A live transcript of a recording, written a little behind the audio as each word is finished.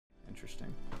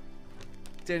interesting.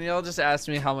 Danielle just asked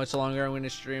me how much longer I'm going to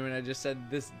stream, and I just said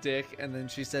this dick, and then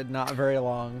she said not very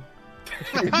long.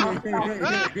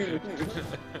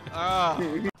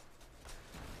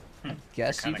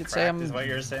 Guess you could say I'm is what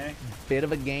you're saying? a bit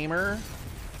of a gamer.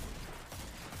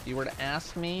 If you were to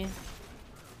ask me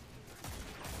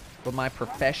what my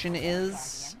profession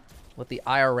is, what the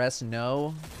IRS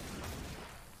know,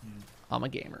 I'm a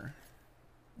gamer.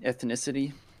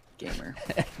 Ethnicity, gamer.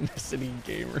 Ethnicity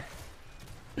gamer.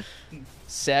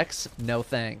 Sex, no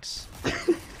thanks.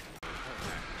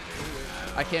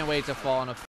 I can't wait to fall in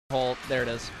a hole. There it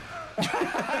is.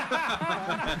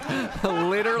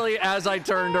 Literally as I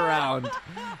turned around.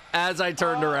 As I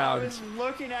turned around. I was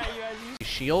looking at you as you...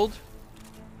 Shield?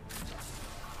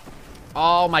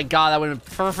 Oh my god, that would have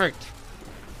been perfect.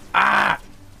 Ah!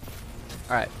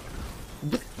 Alright.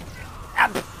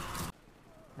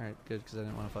 Alright, good, because I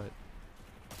didn't want to fight.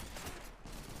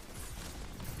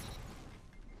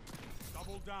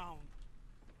 Double down.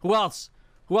 Who else?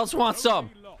 Who else wants some?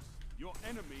 Your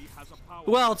enemy has a power.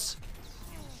 Who else?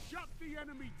 Shut the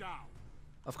enemy down.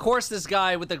 Of course this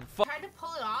guy with the Tried to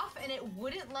pull it off and it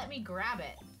wouldn't let me grab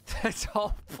it. This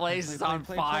whole place is on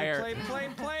fire.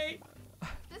 Play.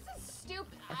 This is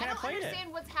stupid. I can't don't play it.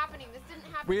 understand what's happening. This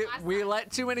didn't happen last We time.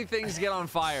 let too many things get on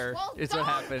fire. Well, It's what don't.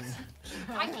 happened.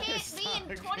 I can't be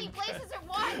in 20 places at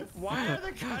once. Why are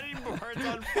the cutting boards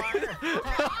on fire?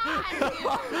 I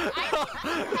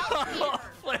need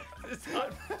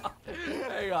help here.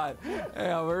 Hang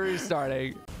on. We're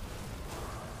restarting.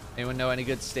 Anyone know any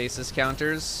good stasis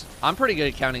counters? I'm pretty good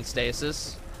at counting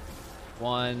stasis.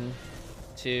 1,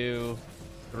 2,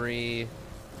 3,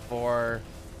 4,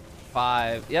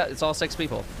 5. Yeah, it's all 6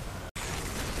 people.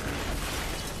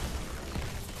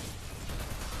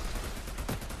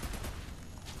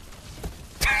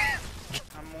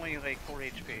 I'm only like 4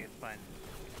 HP, it's fine.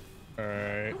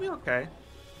 Alright. It'll be okay.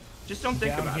 Just don't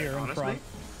think Down about here it, in honestly. front.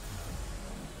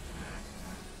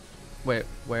 Wait,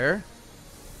 where?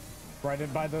 Right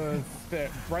in by the...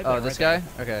 Right there, Oh, this guy?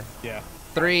 Okay. Yeah.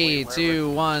 3,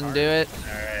 2, 1, do it.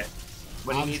 Alright.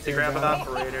 When he I'm needs to scared grab an down.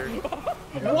 operator.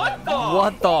 What the?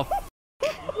 What the f?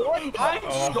 I'm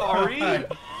sorry.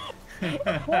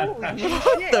 What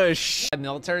the sh?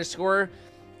 Military score.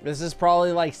 This is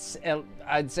probably like,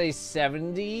 I'd say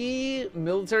 70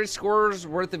 military scores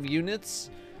worth of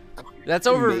units. That's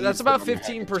over. That's about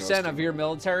 15% of your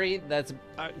military. That's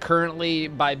currently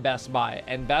by Best Buy,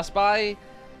 and Best Buy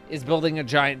is building a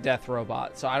giant death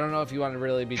robot. So I don't know if you want to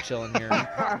really be chilling here.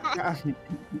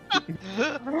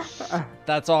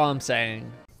 That's all I'm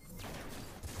saying.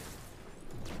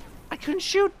 I couldn't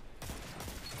shoot.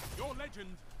 Your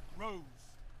legend rose.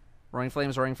 Roaring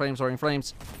flames, roaring flames, roaring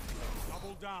flames.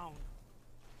 Double down.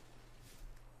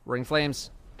 Roaring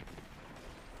flames.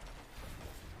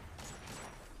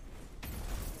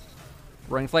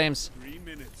 Roaring flames. 3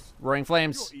 minutes. Roaring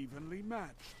flames. You're evenly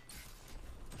matched.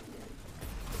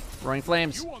 Roaring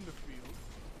flames. You on the field.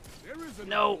 There is an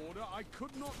No. order I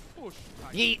could not push.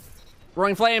 Titan. Yeet.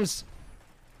 Roaring flames.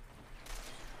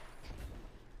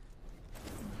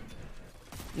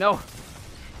 No.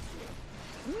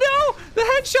 No! The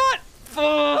headshot!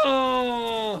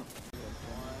 Oh!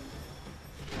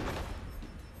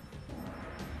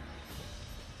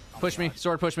 Push me.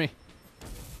 Sword, push me.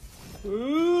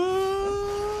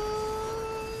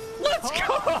 Let's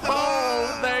go!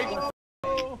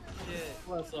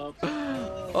 What's up?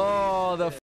 Oh, the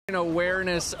f***ing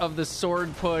awareness of the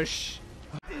sword push.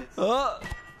 Oh.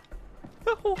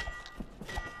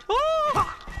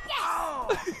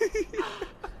 Oh.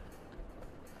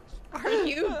 Are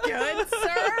you good,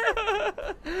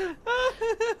 sir?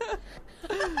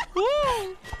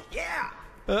 Yeah.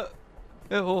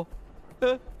 Oh.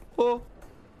 Oh. Oh.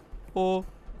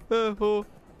 Oh.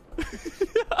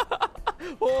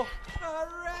 Oh.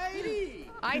 Alrighty.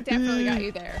 I definitely got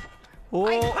you there. Oh.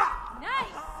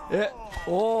 Nice. Yeah.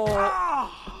 Oh.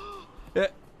 Yeah.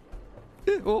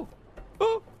 Oh.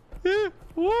 Oh. Yeah.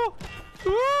 Oh.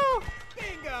 Oh.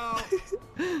 Bingo.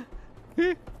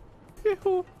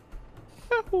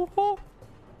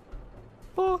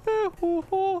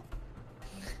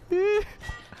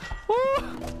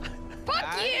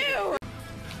 Fuck you.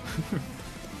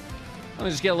 Let me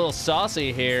just get a little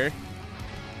saucy here.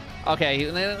 Okay. You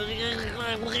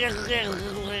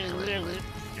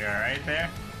alright there?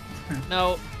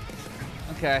 No.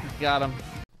 Okay, got him.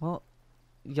 Well,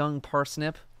 young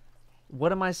parsnip,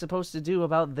 what am I supposed to do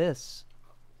about this?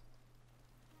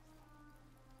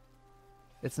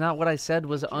 It's not what I said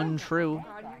was untrue.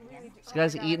 This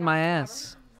guy's eating my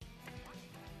ass.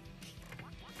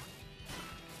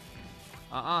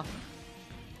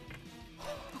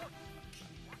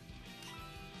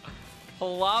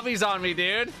 Whole lobby's on me,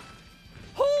 dude.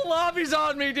 Whole lobby's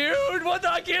on me, dude. What?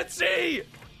 I can't see.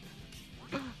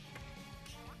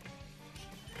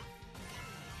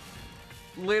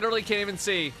 Literally can't even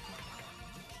see.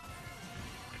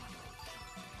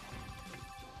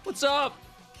 What's up?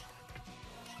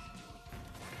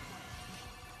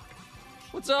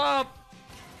 What's up?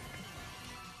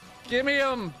 Give me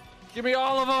them. Give me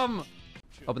all of them.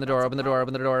 Open the door, open the door,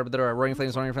 open the door, open the door. Roaring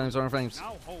flames, roaring flames, roaring flames.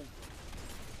 Now hold.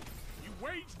 You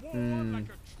wage war like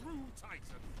a true titan.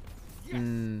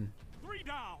 Yes. 3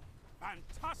 down.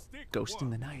 Fantastic. Ghosting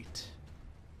work. the night.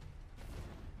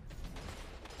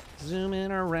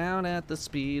 Zooming around at the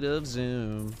speed of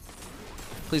zoom.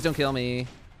 Please don't kill me.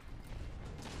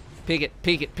 Peek it,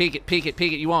 peek it, peek it, peek it,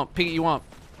 peek it. You won't, peek it, you won't.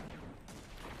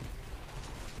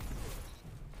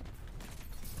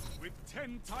 With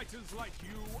 10 titans like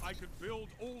you, I could build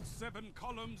all 7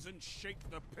 columns and shake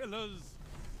the pillars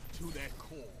to their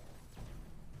core.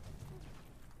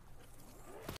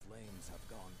 Flames have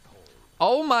gone cold.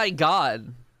 Oh my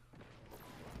god.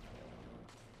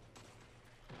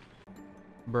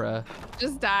 Bruh.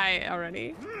 Just die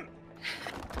already.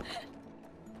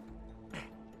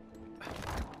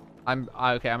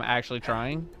 Okay, I'm actually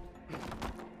trying.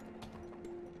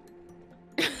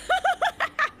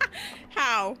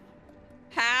 How?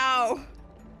 How?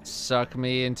 Suck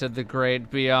me into the great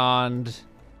beyond.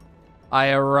 I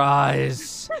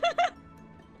arise.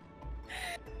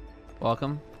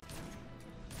 Welcome.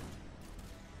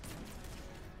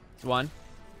 It's one.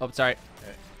 Oh, sorry.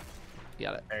 You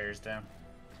got it. Bears down.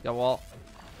 Got wall.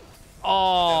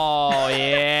 Oh,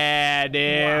 yeah,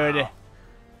 dude. Wow.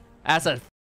 That's a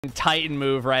Titan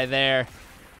move right there.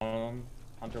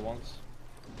 Hunter once.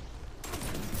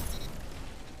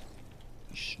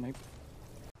 Snipe.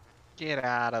 Get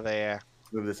out of there.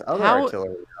 Move this other How-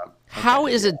 artillery up. How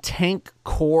is a tank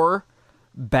core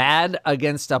bad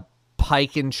against a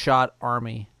pike and shot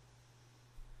army?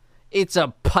 It's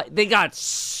a they got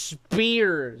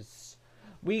spears.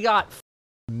 We got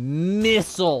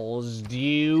missiles,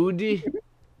 dude.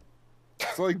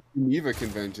 It's like Geneva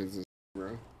conventions, and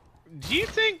bro. Do you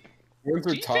think Words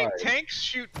are tied. tanks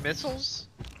shoot missiles?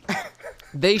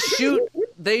 They shoot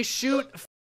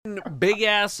big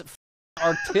ass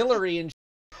artillery and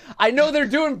I know they're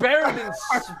doing better than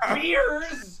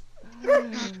spears.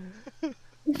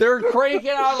 They're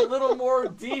cranking out a little more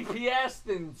DPS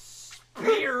than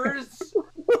spears.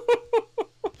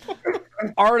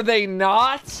 Are they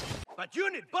not? But you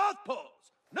need both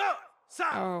poles. North,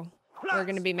 south. Oh, we're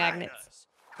gonna be magnets.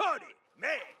 Cody,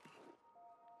 man.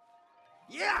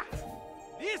 Yeah.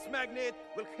 This magnet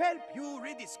will help you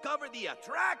rediscover the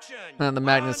attraction. And the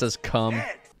magnet says come.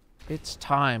 Dead. It's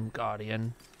time,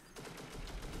 Guardian.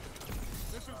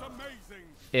 This is amazing.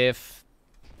 If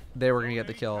they were gonna get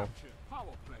the kill, Captured.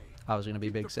 Power play. I was gonna be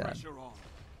Keep big the sad. pressure on.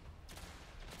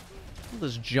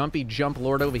 This jumpy jump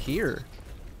lord over here.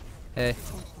 Hey.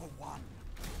 For one.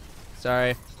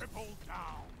 Sorry. Triple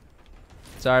down.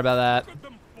 Sorry about that. Look at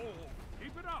them fall.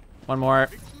 Keep it up. One more.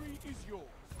 Victory is yours.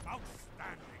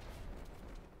 Outstanding.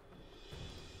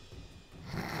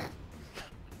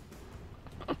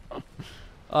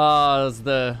 Oh,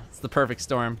 it's the perfect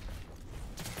storm.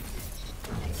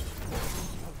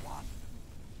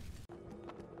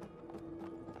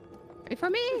 Wait for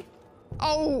me.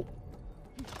 Oh.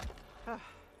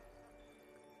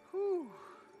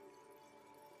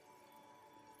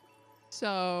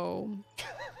 So,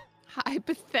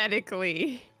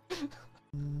 hypothetically.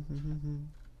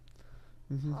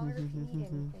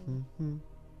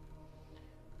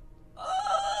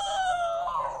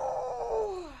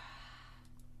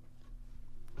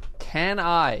 Can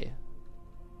I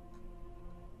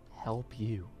help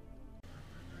you?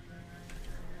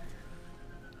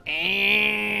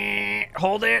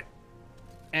 Hold it.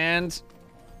 And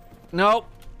nope.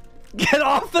 Get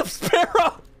off the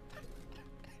sparrow.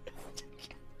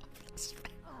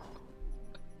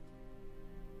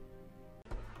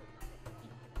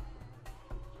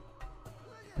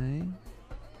 Okay.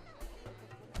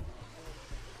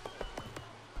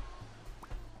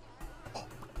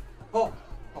 Oh!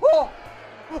 Oh!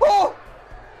 Oh!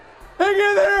 Hang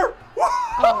in there!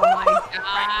 Oh my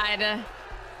god.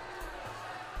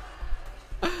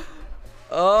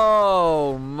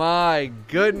 Oh my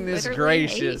goodness Literally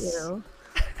hate gracious. you.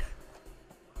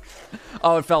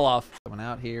 Oh, it fell off. Coming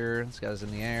out here. This guy's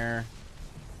in the air.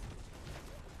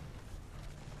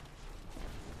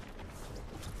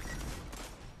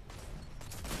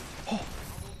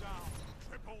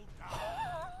 Triple down.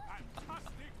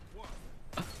 Fantastic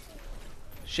work.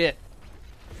 Shit.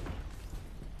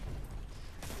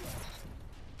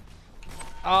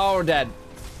 Oh, we're dead.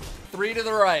 3 to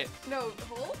the right. No,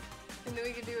 hold. And then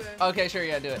we can do a. Okay, sure,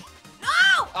 yeah, do it. No!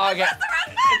 Oh, okay. That's the wrong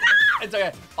thing! It's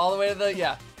okay. All the way to the,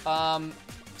 yeah.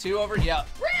 2 over, yeah.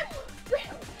 Rim!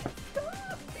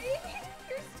 Stop, baby!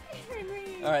 You're scaring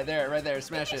me. All right, there, right there.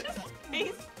 Smash it.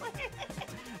 Face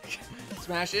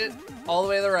Smash it. All the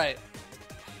way to the right.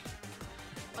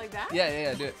 Like that?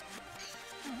 Yeah, do it.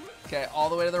 Okay, all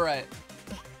the way to the right.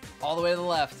 All the way to the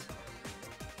left.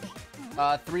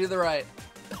 3 to the right.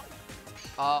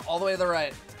 All the way to the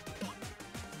right.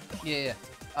 Yeah.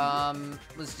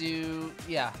 Let's do,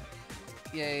 yeah.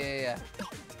 Yeah.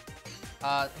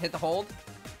 Hit the hold.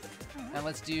 And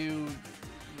let's do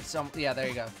some, yeah, there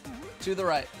you go. To the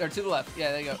right, or to the left.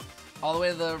 Yeah, there you go. All the way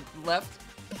to the left.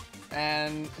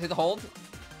 And hit the hold.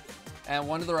 And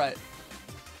 1 to the right.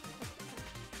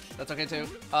 That's okay too.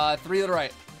 3 to the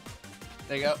right.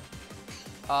 There you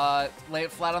go. Lay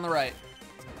it flat on the right.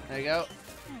 There you go.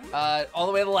 All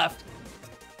the way to the left.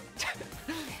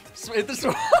 Hit the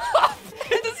swamp.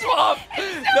 Hit the swamp.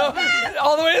 No,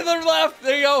 all the way to the left.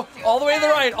 There you go. All the way to the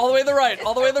right. All the way to the right.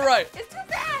 All the way to the right. It's too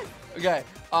fast! Okay.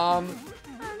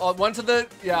 1 to the,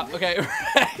 yeah, okay.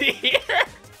 Right here.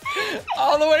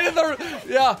 All the way to the,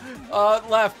 yeah.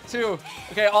 Left, 2.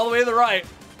 Okay, all the way to the right.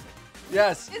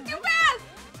 Yes. It's too fast!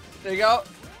 There you go.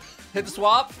 Hit the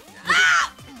swap.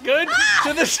 Good.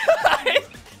 To the side.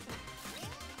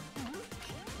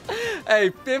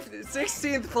 Hey,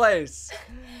 16th place.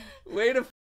 Way to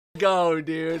go,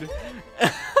 dude.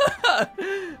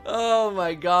 Oh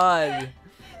my god.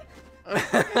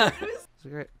 It's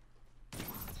great.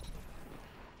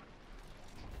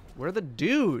 Where are the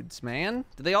dudes, man?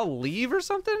 Did they all leave or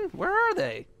something? Where are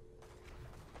they?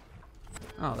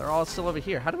 Oh, they're all still over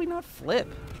here. How do we not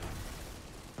flip?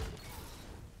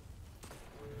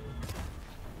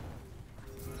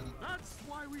 That's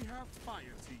why we have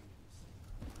fire teams.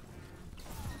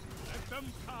 Let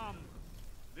them come.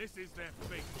 This is their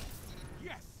fate.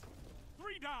 Yes.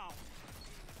 3 down.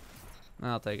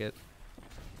 I'll take it.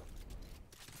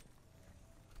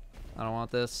 I don't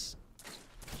want this.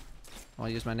 I want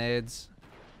to use my nades.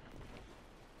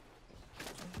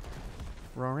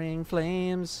 Roaring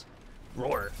flames.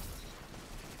 Roar.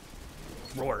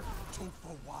 Roar. 2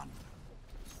 for 1.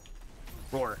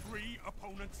 Roar. 3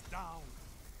 opponents down.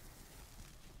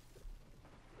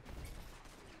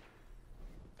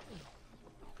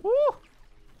 Woo!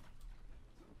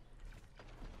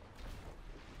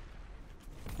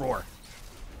 Roar.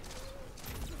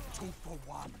 2 for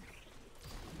 1.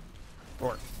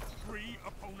 Roar. 3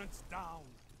 opponents down.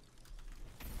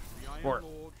 The Iron Roar.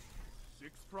 Lords,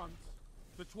 6 fronts,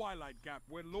 the Twilight Gap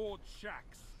where Lord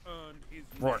Shax earned his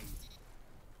Roar. name.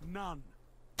 None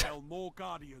held more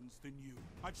guardians than you.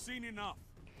 I've seen enough.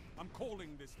 I'm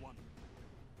calling this one.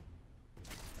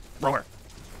 Roar.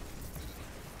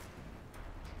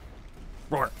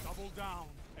 Roar. Double down.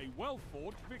 A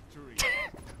well-fought victory.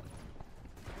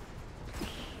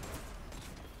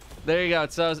 There you go.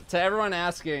 So to everyone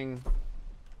asking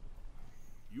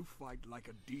You fight like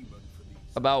a demon for these.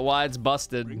 about why it's Bring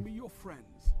busted, me your friends.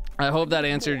 I hope that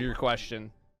answered your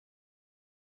question.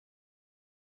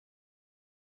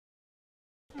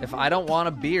 If I don't want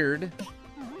a beard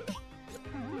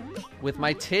with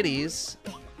my titties,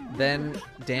 then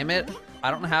damn it, I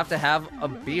don't have to have a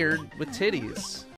beard with titties.